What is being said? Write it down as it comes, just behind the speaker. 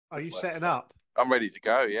Are you Works setting fine. up? I'm ready to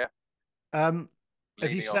go. Yeah, Um, have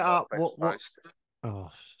you leaning set on my up fence what? post.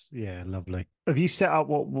 Oh, yeah, lovely. Have you set up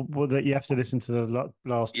what that you have to listen to the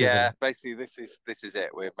last two of Yeah, them? basically this is it.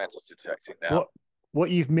 We're metal detecting now. What what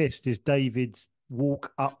you've missed is David's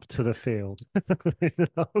walk up to the field in the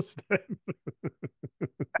last time.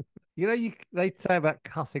 You know, they say about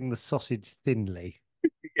cutting the sausage thinly.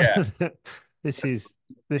 Yeah, This that's is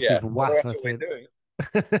this yeah. is Well, that's wafer what we're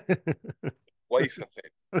thin. doing. Wafer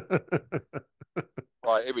thing.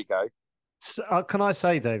 Right, here we go. Can I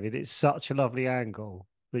say, David, it's such a lovely angle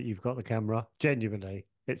that you've got the camera. Genuinely,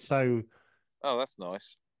 Oh, that's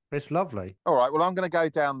nice. it's lovely. All right. Well, I'm going to go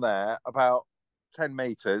down there about 10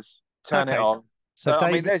 meters. Turn it Okay, on. so I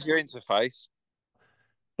mean, David, there's your interface.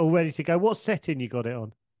 all ready to go. What setting you got it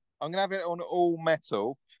on? I'm going to have it on all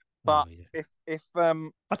metal. Oh But yeah. if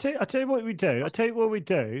I tell you what we do. I tell you what we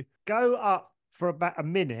do. Go up for about a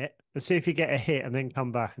minute and see if you get a hit, and then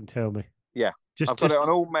come back and tell me. yeah, Just I've got it just on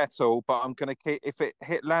all metal, but I'm going to keep if it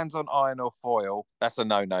hit lands on iron or foil, that's a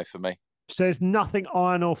no-no for me. so there's nothing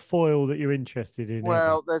iron or foil that you're interested in ever.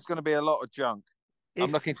 Well, there's going to be a lot of junk. I'm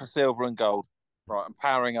If looking for silver and gold. Right, I'm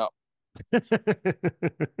powering up.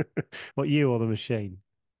 what, you or the machine?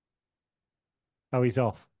 Oh, he's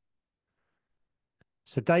off.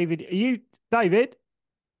 So David, David?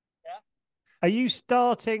 Yeah, Are you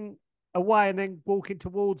starting away and then walking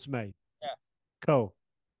towards me? yeah. Cool.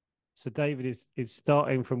 So David is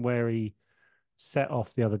starting from where he set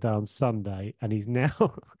off the other day on Sunday, and he's now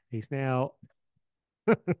he's now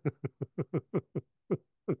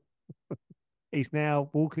he's now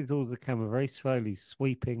walking towards the camera very slowly,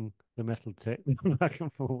 sweeping the metal tip back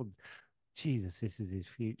and forward. Jesus, this is his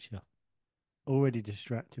future. Already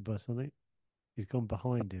distracted by something. He's gone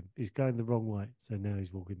behind him. He's going the wrong way, so now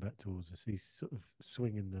he's walking back towards us. He's sort of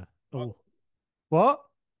swinging the. Oh, Oh, what?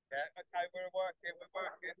 yeah. Okay, we're working. We're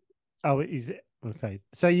working. Oh, is it okay?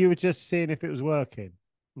 So you were just seeing if it was working.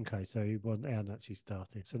 Okay, so he hadn't actually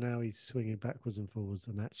started. So now he's swinging backwards and forwards,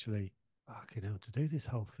 and actually, fucking hell, to do this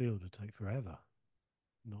whole field would take forever.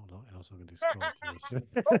 Not a lot else I can describe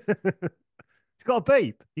to you. It's got a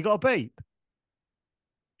beep. You got a beep.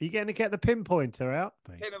 Are you getting to get the pinpointer out?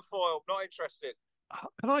 Beep. Tin and foil. Not interested.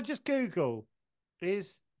 Can I just Google?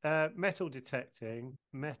 Is metal detecting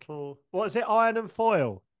metal? What is it? Iron and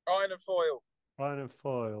foil. Iron and foil. Iron and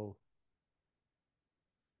foil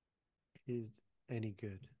is any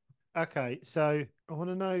good? Okay, so I want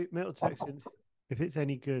to know metal detection if it's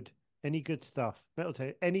any good. Any good stuff? Metal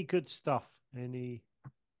detect any good stuff? Any?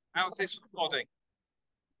 How's this recording?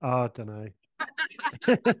 Oh, I don't know.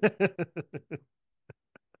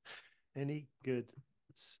 Any good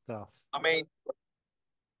stuff? I mean,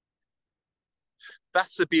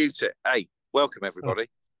 that's the beauty. Hey, welcome Oh, everybody.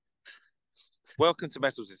 Welcome to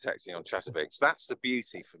Metals Detecting on Chatterbix. That's the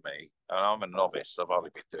beauty for me. And I'm a novice. I've only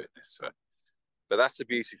been doing this for, but that's the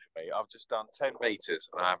beauty for me. I've just done 10 meters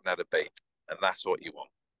and I haven't had a beep. And that's what you want.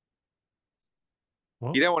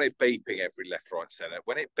 what? You don't want it beeping every left, right, centre.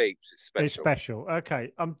 When it beeps, it's It's special. special.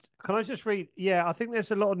 Okay. Can I just read? Yeah, I think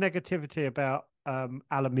there's a lot of negativity about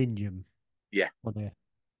aluminium Yeah, on there.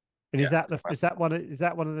 And yeah. is that one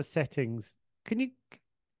of the settings? Can you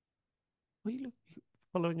are you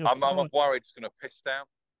following a I'm fly? worried it's going to piss down.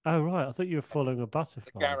 Oh right, I thought you were following a The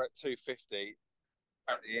butterfly. Garrett 250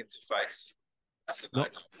 at the interface. That's a no.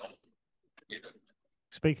 Not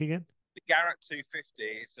speak again. The Garrett 250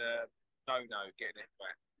 is a no getting it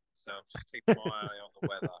wet. So I'm just keeping my eye on the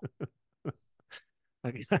weather.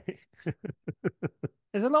 Okay.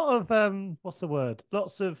 There's a lot of what's the word?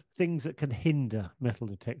 Lots of things that can hinder metal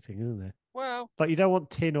detecting, isn't there? Well, Like you don't want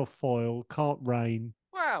tin or foil, can't rain,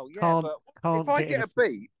 yeah, can't but if can't I get in get a. a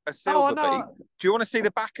beep, a Oh, I silver beep, know. do you want to see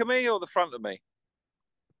the back of me or the front of me?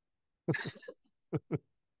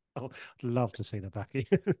 Oh, I'd love to see the back of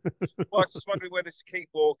you. Well, I was just wondering whether to keep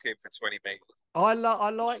walking for 20 meters. I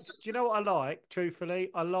like. Do you know what I like? Truthfully,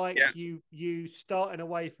 I Yeah, like you starting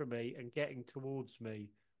away from me and getting towards me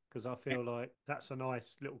because I feel like that's a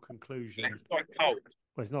nice little conclusion. it's quite cold.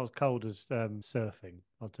 Well, it's not as cold as surfing.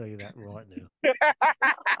 I'll tell you that right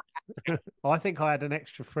now. I think I had an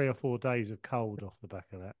extra 3 or 4 days of cold off the back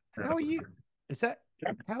of that. How are you? Is that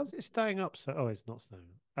how's it staying up? So, oh, it's not staying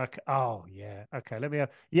up. Okay. Oh, yeah. Okay. Let me have.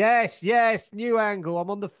 Yes, yes. New angle. I'm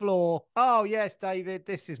on the floor. Oh, yes, David.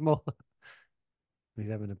 This is more. He's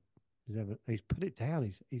having a. He's put it down.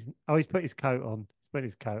 He's put his coat on. He's put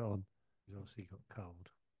his coat on. He's obviously got cold.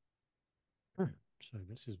 So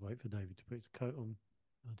let's just wait for David to put his coat on.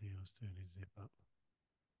 Oh dear, I was doing his zip up.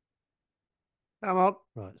 Come on.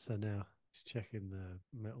 Right. So now he's checking the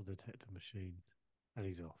metal detector machine, and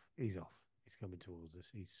he's off. He's off. He's coming towards us.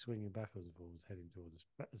 He's swinging backwards and forwards, heading towards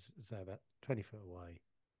us. Say about 20 foot away.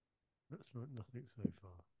 That's not nothing so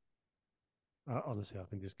far. Honestly, I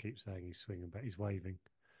can just keep saying he's swinging back. He's waving.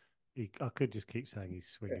 I could just keep saying he's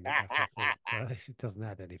swinging it back and forth, but it doesn't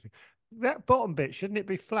add anything. That bottom bit, shouldn't it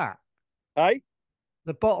be flat? Hey?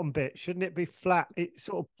 The bottom bit, shouldn't it be flat? It's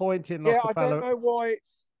sort of pointing like I don't know why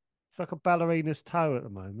it's like a ballerina's toe at the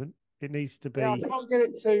moment. It needs to be. I can't get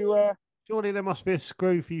it to Surely there must be a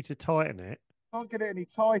screw for you to tighten it. can't get it any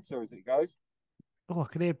tighter as it goes. Oh, I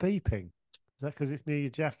can hear beeping. Is that because it's near your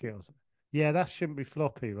jacket or something? Yeah, that shouldn't be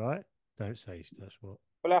floppy, right? Don't say that's what.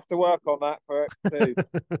 We'll have to work on that for it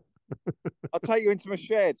too. I'll take you into my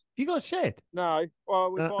shed. You got a shed? No.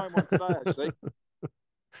 Well, we're buying one today, actually.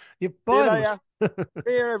 You're See you buying later.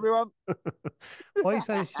 See you, everyone. Why are you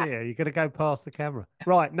saying shit? You're going to go past the camera.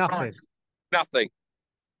 Right, nothing. Nothing.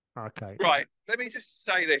 Okay. Right. Let me just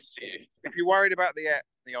say this to you. If you're worried about the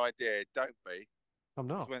idea, don't be. I'm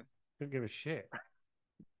not. When, Don't give a shit.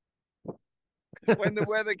 when the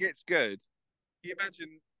weather gets good, you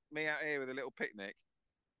imagine me out here with a little picnic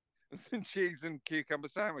and some cheese and cucumber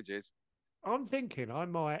sandwiches. I'm thinking I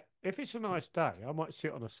might, if it's a nice day, I might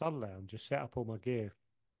sit on a sun lounge, just set up all my gear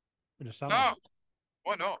in a sun Oh, lounge.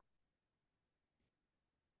 why not?